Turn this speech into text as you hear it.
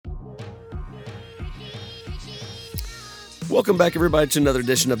Welcome back, everybody, to another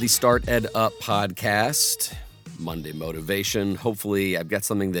edition of the Start Ed Up podcast. Monday motivation. Hopefully, I've got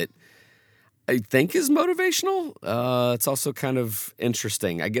something that I think is motivational. It's also kind of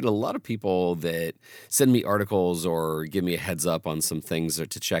interesting. I get a lot of people that send me articles or give me a heads up on some things to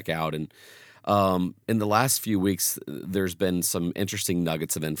check out. And in the last few weeks, there's been some interesting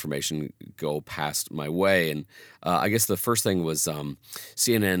nuggets of information go past my way. And I guess the first thing was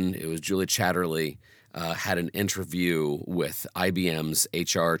CNN. It was Julia Chatterley had an interview with IBM's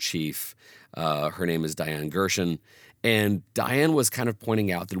HR chief. Her name is Diane Gershon. And Diane was kind of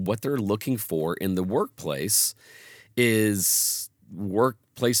pointing out that what they're looking for in the workplace is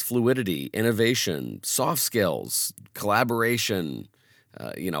workplace fluidity, innovation, soft skills, collaboration,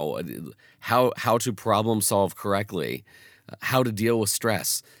 how to problem solve correctly, how to deal with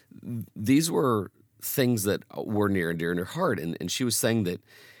stress. These were things that were near and dear to her heart. And she was saying that,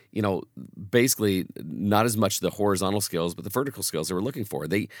 basically not as much the horizontal skills, but the vertical skills they were looking for.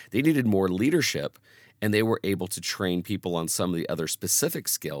 They needed more leadership, and they were able to train people on some of the other specific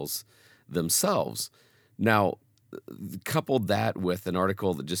skills themselves. Now, coupled that with an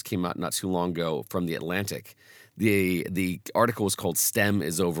article that just came out not too long ago from The Atlantic. The article was called STEM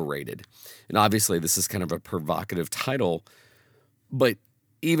is Overrated. And obviously this is kind of a provocative title, but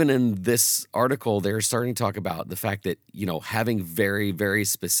even in this article, they're starting to talk about the fact that, having very, very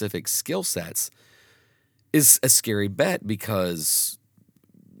specific skill sets is a scary bet because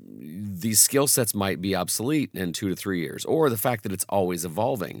these skill sets might be obsolete in 2 to 3 years, or the fact that it's always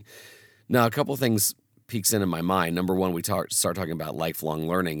evolving. Now, a couple of things peeks in my mind. Number one, we start talking about lifelong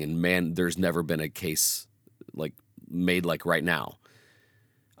learning, and man, there's never been a case made like right now.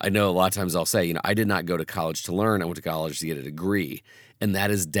 I know a lot of times I'll say, I did not go to college to learn. I went to college to get a degree, and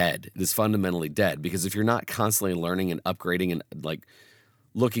that is dead. It is fundamentally dead because if you're not constantly learning and upgrading and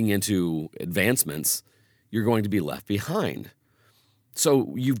looking into advancements, you're going to be left behind.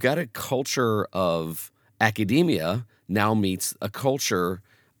 So you've got a culture of academia now meets a culture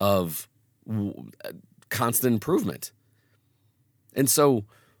of constant improvement. And so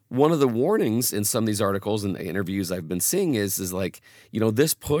one of the warnings in some of these articles and interviews I've been seeing is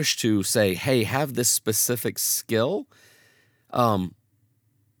this push to say, hey, have this specific skill. I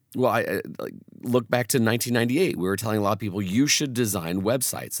look back to 1998. We were telling a lot of people you should design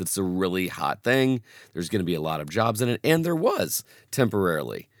websites. It's a really hot thing. There's going to be a lot of jobs in it. And there was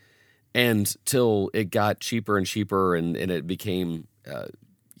temporarily. And till it got cheaper and cheaper and it became,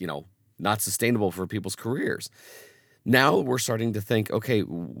 not sustainable for people's careers. Now we're starting to think, okay,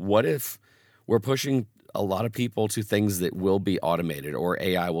 what if we're pushing a lot of people to things that will be automated or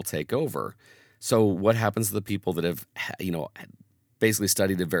AI will take over? So what happens to the people that have, basically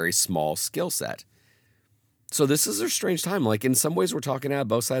studied a very small skill set? So this is a strange time. In some ways, we're talking out of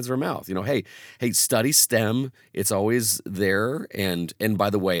both sides of our mouth. Hey, study STEM. It's always there. And by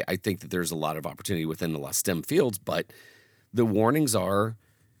the way, I think that there's a lot of opportunity within a lot of STEM fields, but the warnings are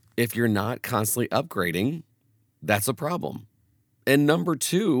if you're not constantly upgrading, that's a problem. And number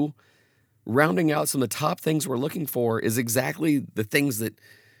two, rounding out some of the top things we're looking for is exactly the things that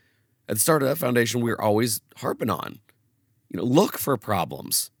at the Start Ed Up Foundation we're always harping on. Look for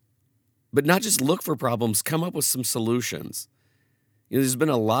problems, but not just look for problems, come up with some solutions. There's been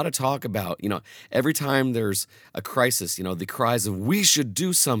a lot of talk about, every time there's a crisis, the cries of we should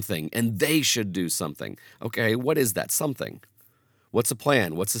do something and they should do something. Okay, what is that something? What's the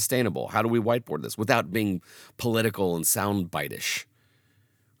plan? What's sustainable? How do we whiteboard this without being political and soundbite-ish,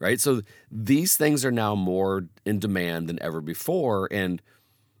 right? So these things are now more in demand than ever before. And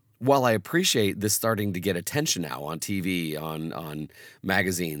while I appreciate this starting to get attention now on TV, on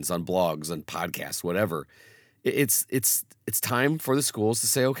magazines, on blogs, on podcasts, whatever, it's time for the schools to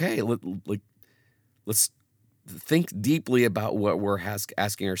say, okay, let's think deeply about what we're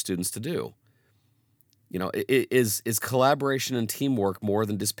asking our students to do. Is collaboration and teamwork more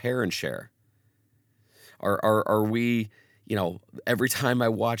than just pair and share? Are we, every time I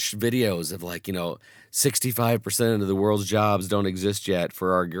watch videos of 65% of the world's jobs don't exist yet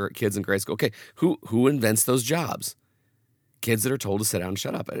for our kids in grade school. Okay, who invents those jobs? Kids that are told to sit down and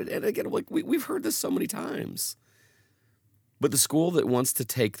shut up. And again, we've heard this so many times. But the school that wants to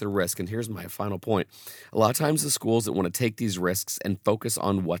take the risk, and here's my final point, a lot of times the schools that want to take these risks and focus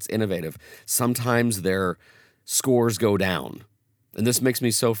on what's innovative, sometimes their scores go down. And this makes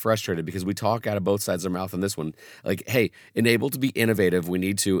me so frustrated because we talk out of both sides of our mouth on this one. Hey, enable to be innovative, we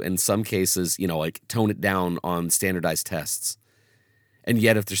need to, in some cases, tone it down on standardized tests. And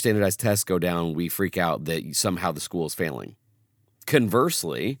yet if their standardized tests go down, we freak out that somehow the school is failing.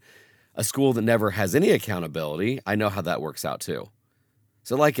 Conversely, a school that never has any accountability, I know how that works out too.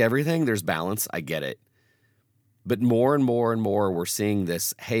 So like everything, there's balance. I get it. But more and more and more, we're seeing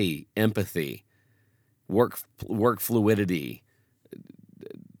this, hey, empathy, work fluidity,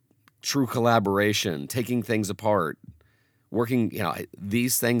 true collaboration, taking things apart, working,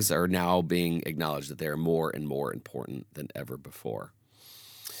 these things are now being acknowledged that they're more and more important than ever before.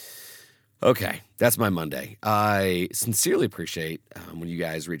 Okay, that's my Monday. I sincerely appreciate when you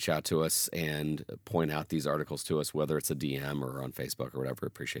guys reach out to us and point out these articles to us, whether it's a DM or on Facebook or whatever.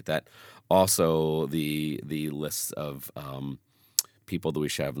 Appreciate that. Also, the lists of people that we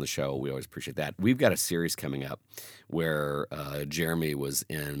should have on the show, we always appreciate that. We've got a series coming up where Jeremy was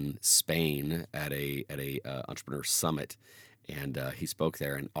in Spain at a entrepreneur summit, and he spoke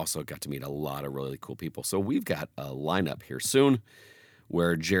there and also got to meet a lot of really cool people. So we've got a lineup here soon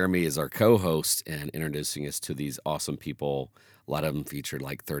where Jeremy is our co-host and introducing us to these awesome people. A lot of them featured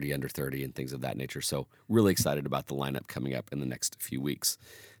like 30 under 30 and things of that nature. So really excited about the lineup coming up in the next few weeks.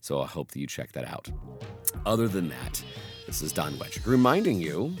 So I hope that you check that out. Other than that, this is Don Wettrick reminding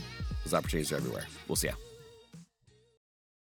you those opportunities are everywhere. We'll see ya.